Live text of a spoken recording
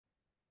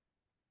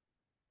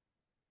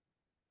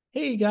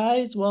Hey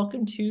guys,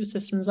 welcome to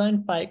System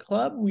Design Fight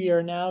Club. We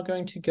are now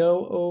going to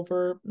go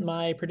over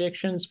my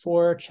predictions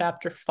for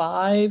Chapter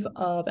 5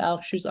 of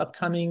Alex Shu's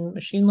upcoming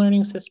Machine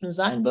Learning System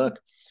Design book.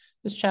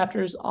 This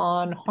chapter is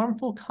on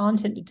harmful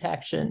content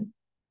detection.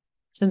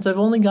 Since I've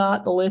only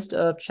got the list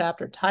of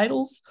chapter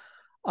titles,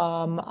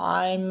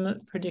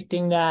 I'm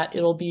predicting that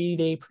it'll be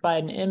they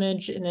provide an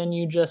image and then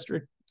you just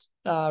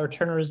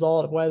return a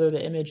result of whether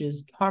the image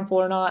is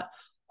harmful or not,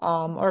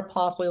 or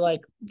possibly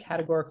like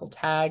categorical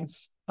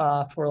tags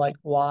for like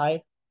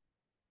why.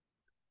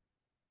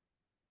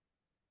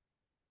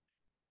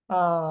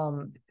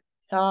 Um,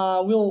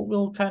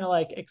 we'll kind of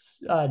like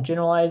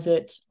generalize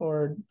it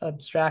or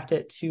abstract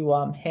it to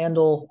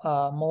handle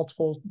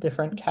multiple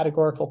different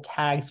categorical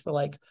tags for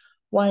like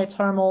why it's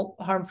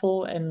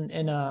harmful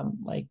in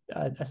like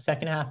a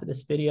second half of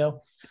this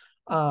video.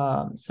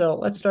 So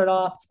let's start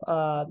off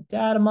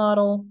data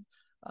model.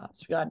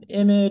 So we got an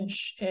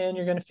image and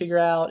you're going to figure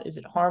out, is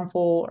it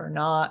harmful or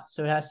not?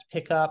 So it has to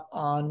pick up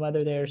on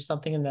whether there's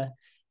something in the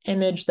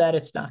image that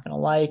it's not going to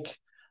like.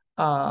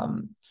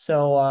 I'm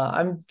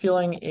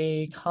feeling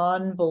a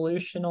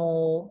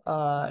convolutional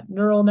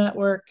neural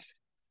network.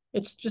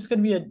 It's just going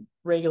to be a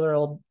regular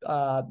old,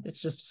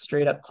 it's just a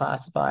straight up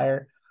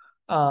classifier.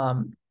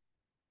 Um,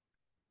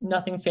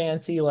 Nothing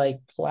fancy like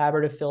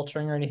collaborative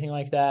filtering or anything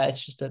like that.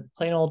 It's just a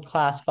plain old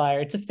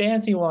classifier. It's a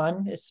fancy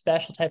one. It's a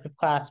special type of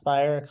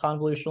classifier, a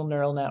convolutional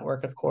neural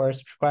network, of course,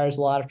 which requires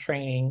a lot of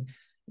training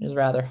and is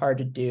rather hard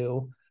to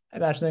do. I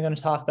imagine they're going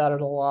to talk about it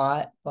a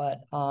lot,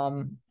 but I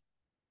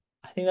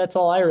think that's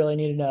all I really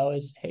need to know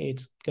is, hey,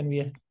 it's going to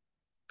be a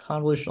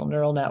convolutional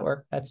neural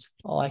network. That's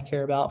all I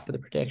care about for the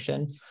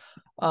prediction.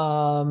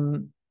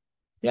 Um,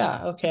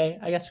 yeah, okay.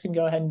 I guess we can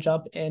go ahead and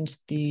jump into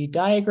the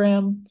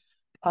diagram.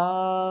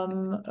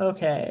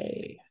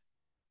 Okay.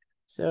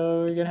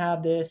 So you're gonna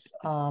have this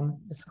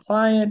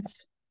client,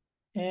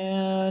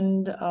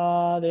 and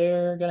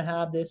they're gonna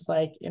have this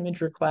like image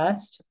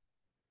request,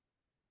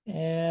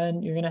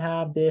 and you're gonna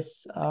have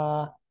this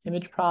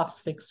image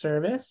processing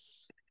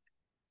service.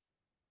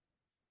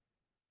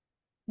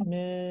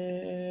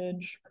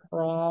 Image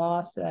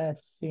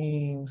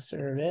processing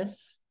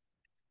service.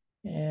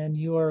 And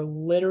you are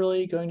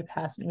literally going to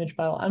pass an image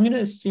file. I'm going to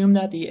assume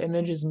that the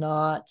image is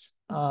not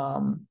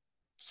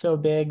so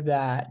big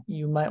that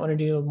you might want to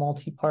do a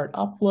multi-part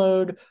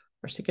upload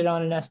or stick it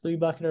on an S3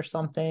 bucket or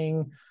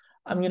something.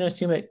 I'm going to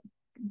assume it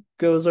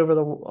goes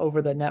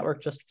over the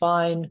network just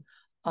fine.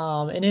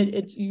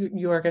 And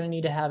you are going to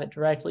need to have it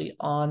directly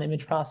on the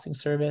image processing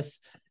service.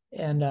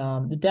 And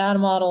the data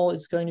model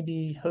is going to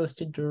be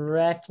hosted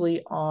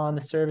directly on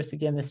the service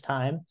again this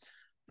time.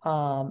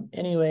 You're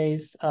going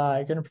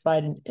to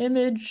provide an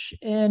image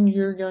and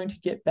you're going to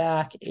get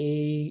back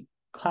a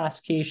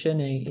classification,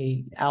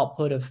 a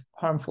output of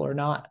harmful or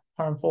not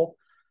harmful.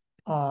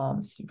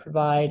 So you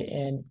provide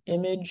an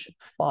image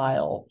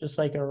file, just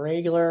like a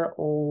regular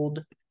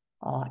old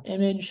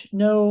image,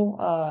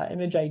 no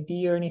image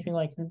ID or anything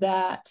like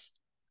that.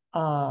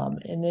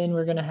 And then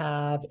we're going to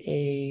have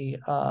a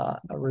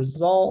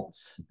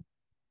result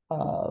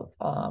of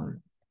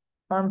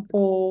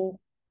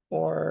harmful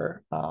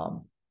or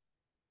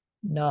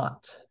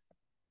not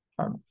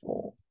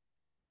harmful,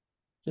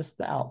 just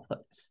the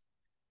output.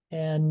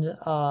 And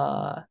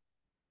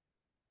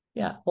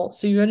yeah, well,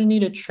 so you're going to need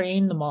to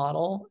train the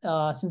model.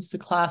 Since it's a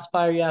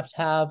classifier, you have to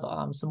have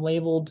some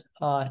labeled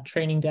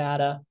training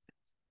data.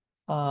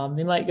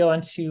 They might go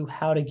into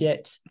how to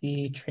get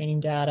the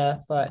training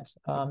data, but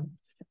you're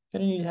going to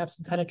need to have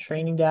some kind of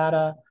training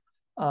data,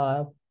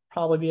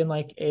 probably be in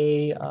like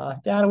a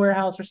data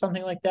warehouse or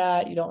something like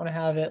that. You don't want to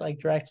have it like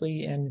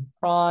directly in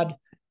prod.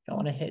 You don't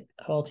want to hit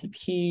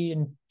OLTP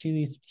and do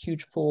these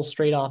huge pulls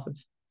straight off of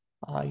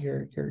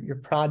your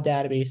prod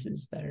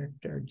databases that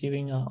are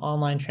doing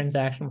online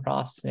transaction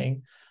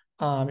processing.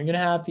 You're going to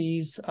have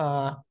these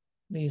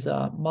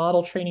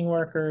model training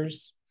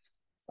workers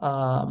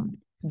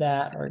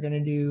that are going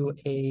to do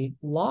a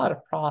lot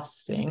of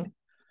processing.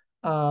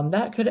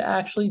 That could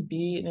actually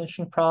be an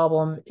interesting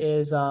problem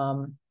is,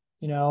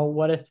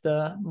 what if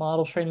the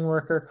model training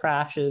worker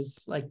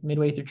crashes like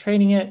midway through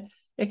training it?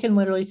 It can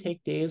literally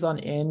take days on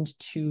end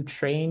to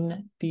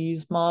train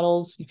these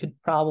models.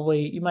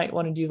 You might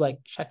want to do like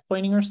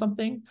checkpointing or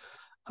something.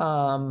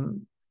 I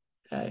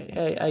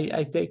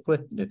think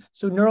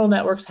so neural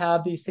networks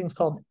have these things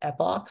called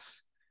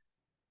epochs.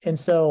 And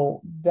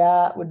so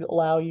that would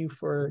allow you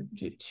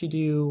to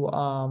do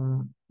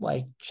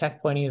like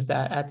checkpointing is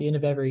that at the end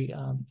of every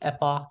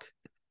epoch.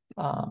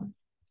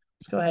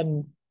 Let's go ahead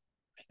and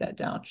write that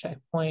down.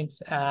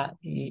 Checkpoints at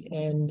the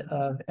end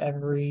of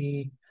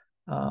every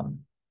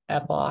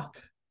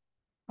epoch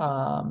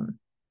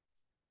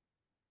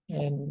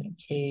in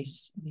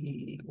case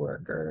the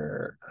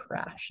worker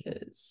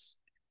crashes.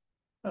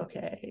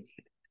 Okay.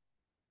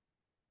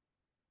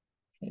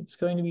 It's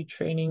going to be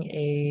training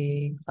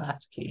a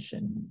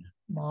classification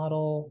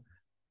model.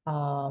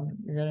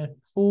 You're going to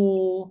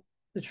pull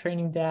the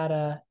training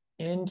data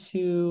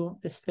into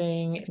this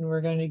thing, and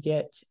we're going to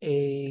get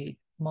a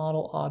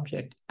model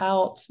object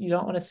out. You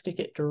don't want to stick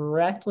it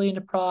directly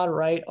into prod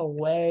right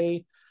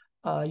away.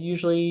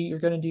 Usually you're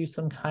going to do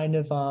some kind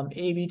of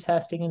A/B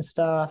testing and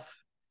stuff.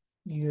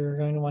 You're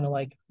going to want to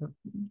like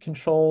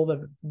control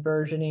the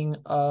versioning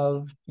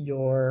of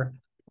your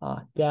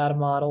data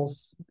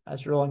models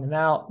as you're rolling them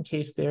out in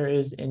case there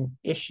is an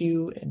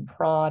issue in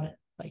prod,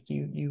 like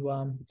you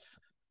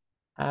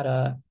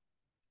had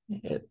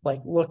it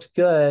like looked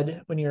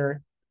good when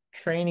you're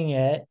training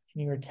it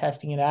and you were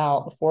testing it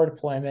out before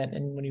deployment,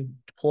 and when you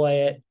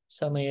deploy it,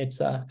 suddenly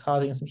it's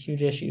causing some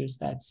huge issues.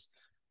 That's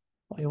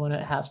what you want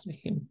to have so you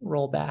can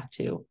roll back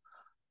to.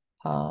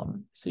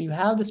 So you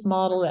have this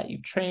model that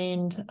you've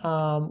trained.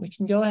 We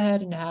can go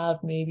ahead and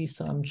have maybe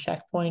some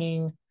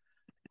checkpointing.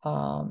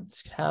 So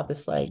you have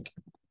this like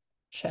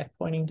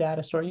checkpointing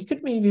data store. You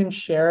could maybe even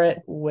share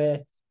it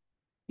with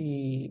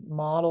the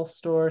model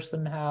store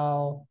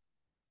somehow.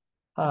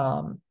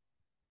 I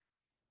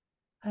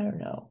don't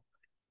know.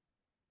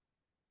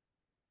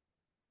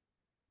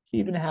 You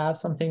even have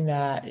something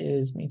that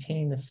is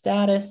maintaining the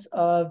status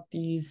of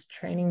these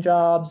training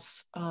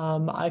jobs.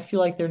 I feel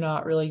like they're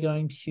not really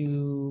going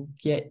to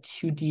get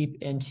too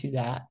deep into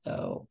that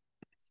though.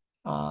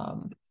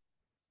 So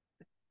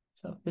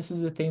this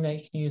is a thing that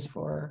you can use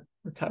for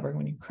recovering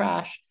when you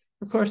crash.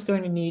 Of course,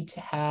 going to need to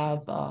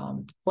have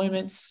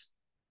deployments.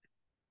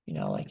 You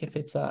know, like if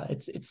it's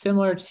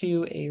similar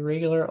to a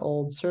regular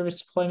old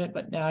service deployment,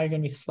 but now you're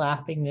going to be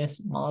slapping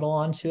this model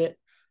onto it.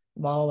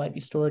 The model might be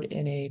stored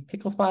in a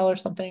pickle file or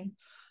something.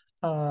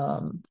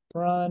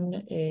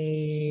 Run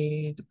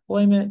a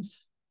deployment.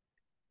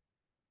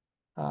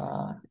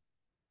 So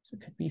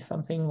it could be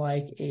something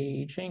like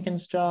a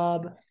Jenkins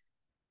job,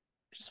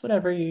 just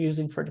whatever you're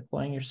using for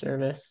deploying your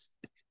service.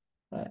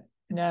 But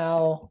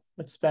now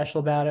what's special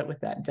about it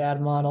with that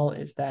data model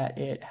is that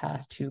it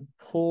has to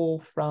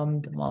pull from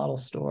the model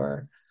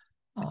store,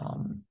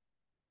 and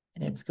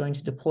it's going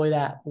to deploy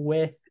that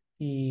with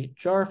the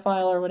jar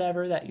file or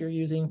whatever that you're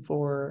using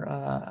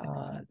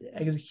for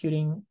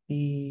executing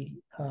the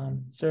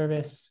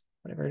service,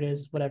 whatever it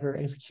is, whatever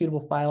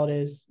executable file it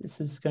is.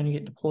 This is going to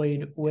get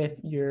deployed with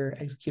your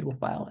executable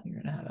file, and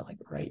you're going to have it like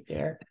right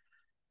there.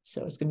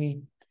 So it's going to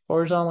be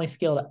horizontally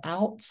scaled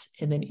out,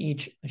 and then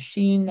each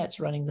machine that's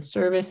running the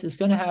service is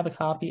going to have a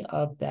copy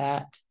of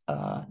that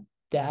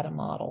data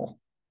model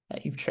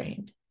that you've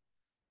trained.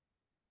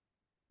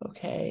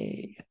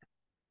 Okay.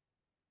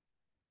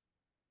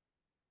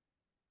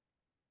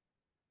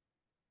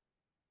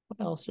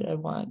 What else did I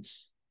want?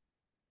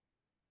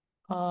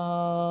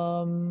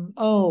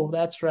 Oh,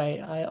 that's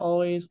right. I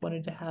always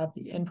wanted to have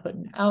the input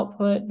and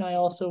output, and I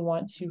also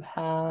want to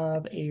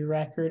have a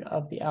record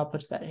of the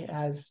outputs that it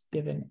has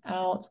given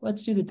out.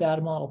 Let's do the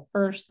data model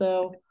first,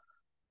 though,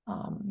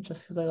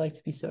 just because I like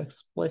to be so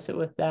explicit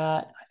with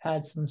that. I've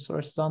had some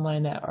sources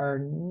online that are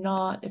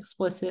not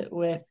explicit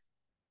with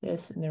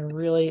this, and they're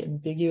really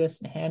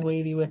ambiguous and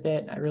hand-wavy with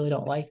it. I really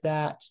don't like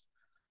that.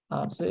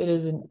 So it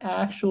is an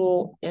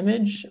actual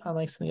image,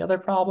 unlike some of the other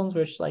problems,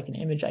 where it's like an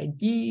image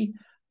ID,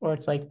 or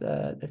it's like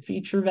the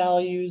feature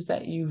values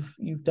that you've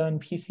done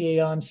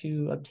PCA on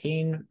to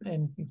obtain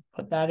and you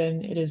put that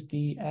in. It is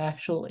the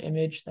actual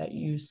image that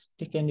you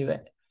stick into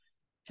it.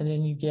 And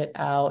then you get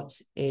out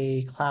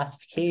a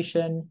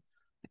classification.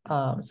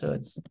 So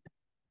it's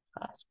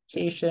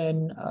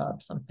classification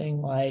of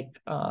something like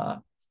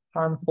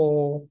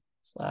harmful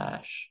 /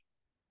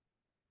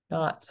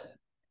 not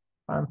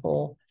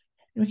harmful.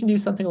 And we can do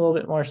something a little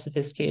bit more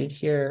sophisticated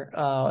here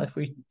if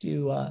we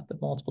do the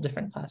multiple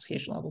different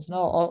classification levels. And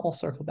I'll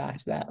circle back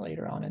to that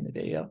later on in the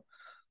video.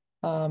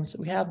 So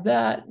we have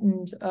that.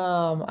 And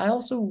I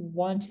also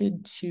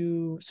wanted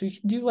to, so we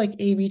can do like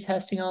A/B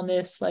testing on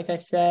this, like I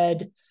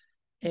said.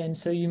 And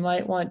so you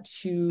might want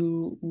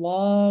to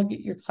log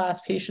your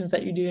classifications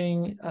that you're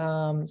doing.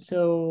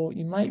 So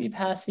you might be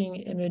passing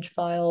image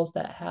files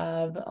that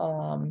have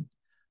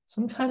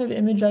some kind of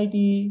image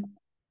ID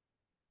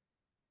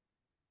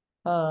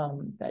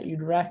that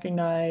you'd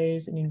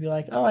recognize, and you'd be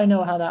like, oh, I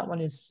know how that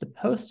one is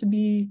supposed to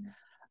be.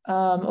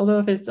 Although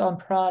if it's on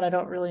prod, I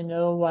don't really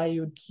know why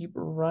you would keep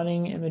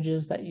running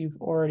images that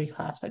you've already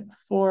classified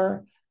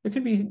before. There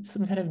could be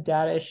some kind of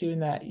data issue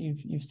in that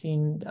you've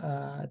seen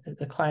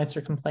the clients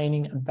are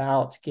complaining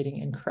about getting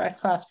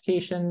incorrect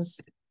classifications.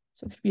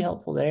 So it could be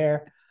helpful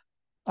there.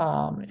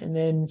 And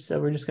then, so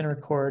we're just going to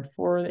record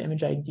for the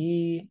image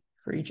ID.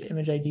 For each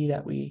image ID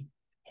that we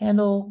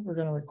handle, we're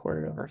going to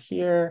record it over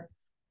here.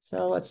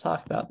 So let's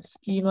talk about the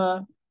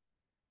schema.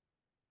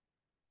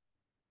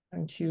 I'm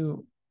going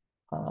to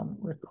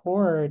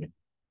record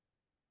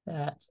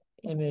that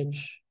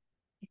image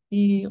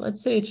ID.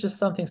 Let's say it's just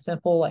something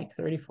simple like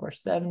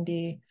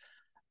 3470.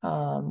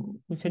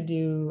 We could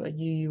do a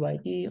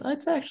UUID.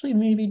 Let's actually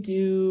maybe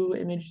do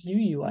image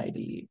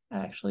UUID.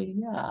 Actually,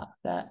 yeah,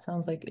 that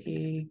sounds like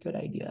a good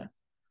idea.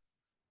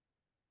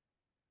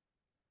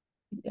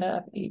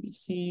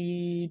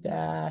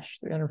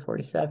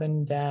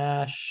 ABC-347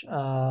 dash,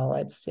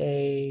 let's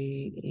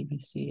say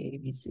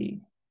ABC.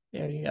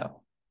 There you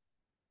go.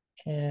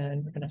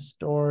 And we're going to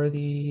store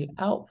the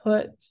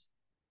output.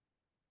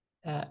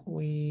 that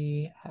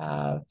we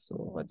have.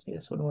 So let's say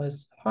this one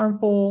was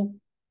harmful.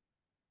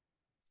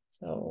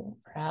 So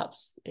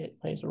perhaps it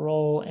plays a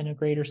role in a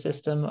greater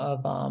system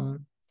of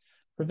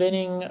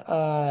preventing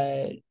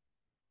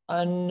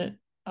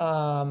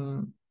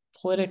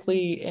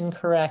politically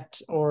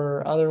incorrect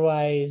or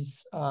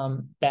otherwise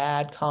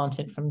bad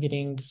content from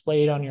getting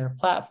displayed on your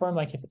platform.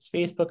 Like if it's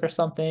Facebook or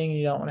something,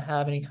 you don't want to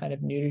have any kind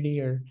of nudity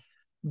or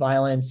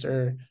violence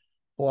or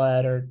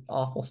blood or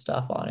awful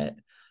stuff on it.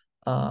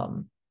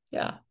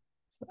 Yeah.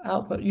 So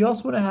output. You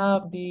also want to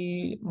have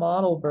the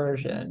model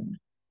version.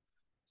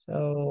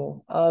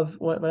 So of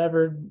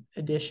whatever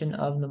edition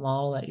of the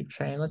model that you've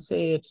trained, let's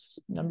say it's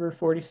number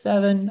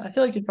 47. I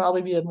feel like it'd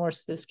probably be a more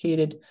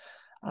sophisticated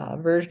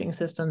versioning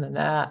system than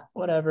that.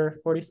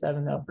 Whatever,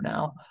 47 though for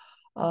now.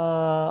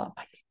 I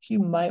think you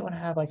might want to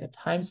have like a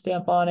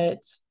timestamp on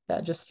it.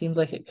 That just seems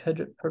like it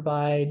could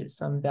provide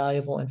some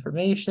valuable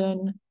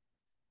information.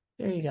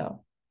 There you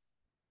go.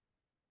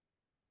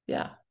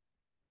 Yeah.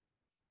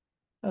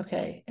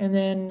 Okay, and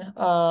then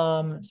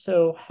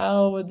so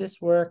how would this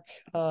work?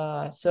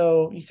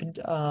 So you could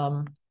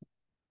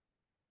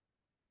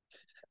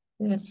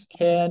this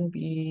can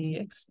be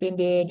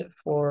extended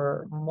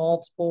for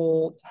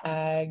multiple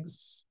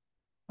tags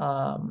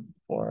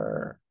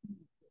for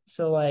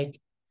so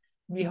like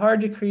it'd be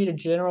hard to create a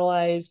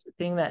generalized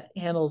thing that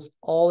handles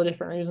all the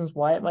different reasons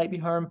why it might be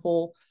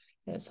harmful.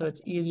 And so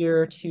it's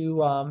easier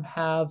to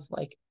have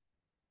like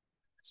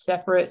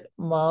separate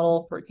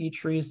model for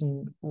each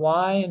reason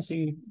why. And so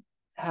you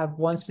have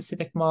one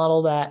specific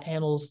model that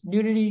handles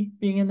nudity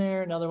being in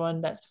there, another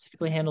one that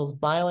specifically handles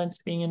violence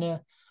being in a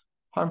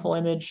harmful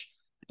image,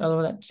 another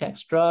one that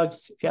detects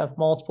drugs. If you have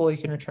multiple, you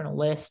can return a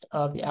list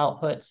of the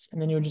outputs, and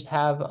then you would just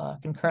have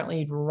concurrently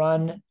you'd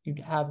run, you'd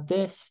have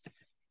this.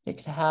 It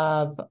could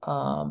have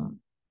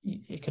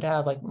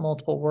like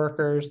multiple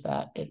workers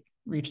that it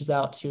reaches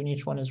out to, and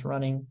each one is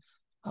running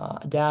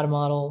a data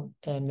model,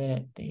 and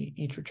then they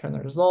each return the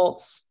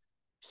results,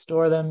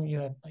 store them. You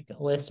have like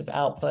a list of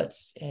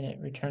outputs, and it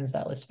returns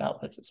that list of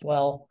outputs as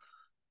well.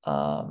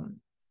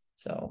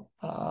 So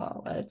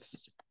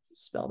let's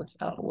spell this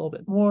out a little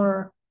bit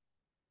more.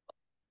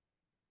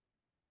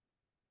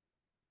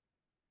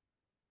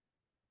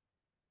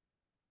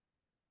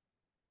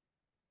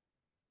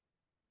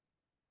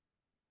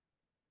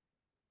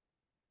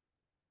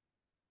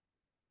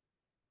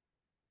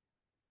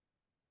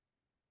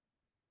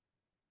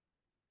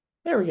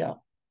 There we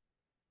go.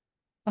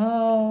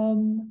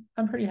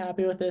 I'm pretty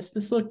happy with this.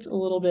 This looked a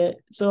little bit,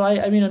 so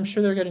I mean, I'm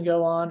sure they're going to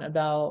go on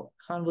about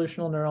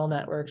convolutional neural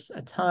networks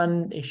a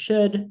ton. They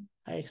should.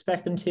 I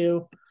expect them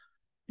to.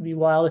 It'd be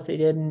wild if they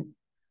didn't,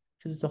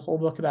 because it's a whole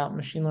book about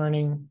machine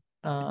learning,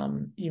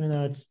 even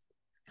though it's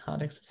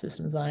context of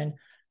system design.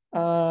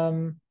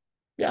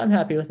 Yeah, I'm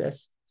happy with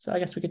this. So I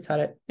guess we could cut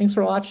it. Thanks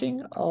for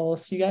watching. I'll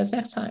see you guys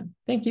next time.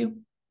 Thank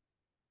you.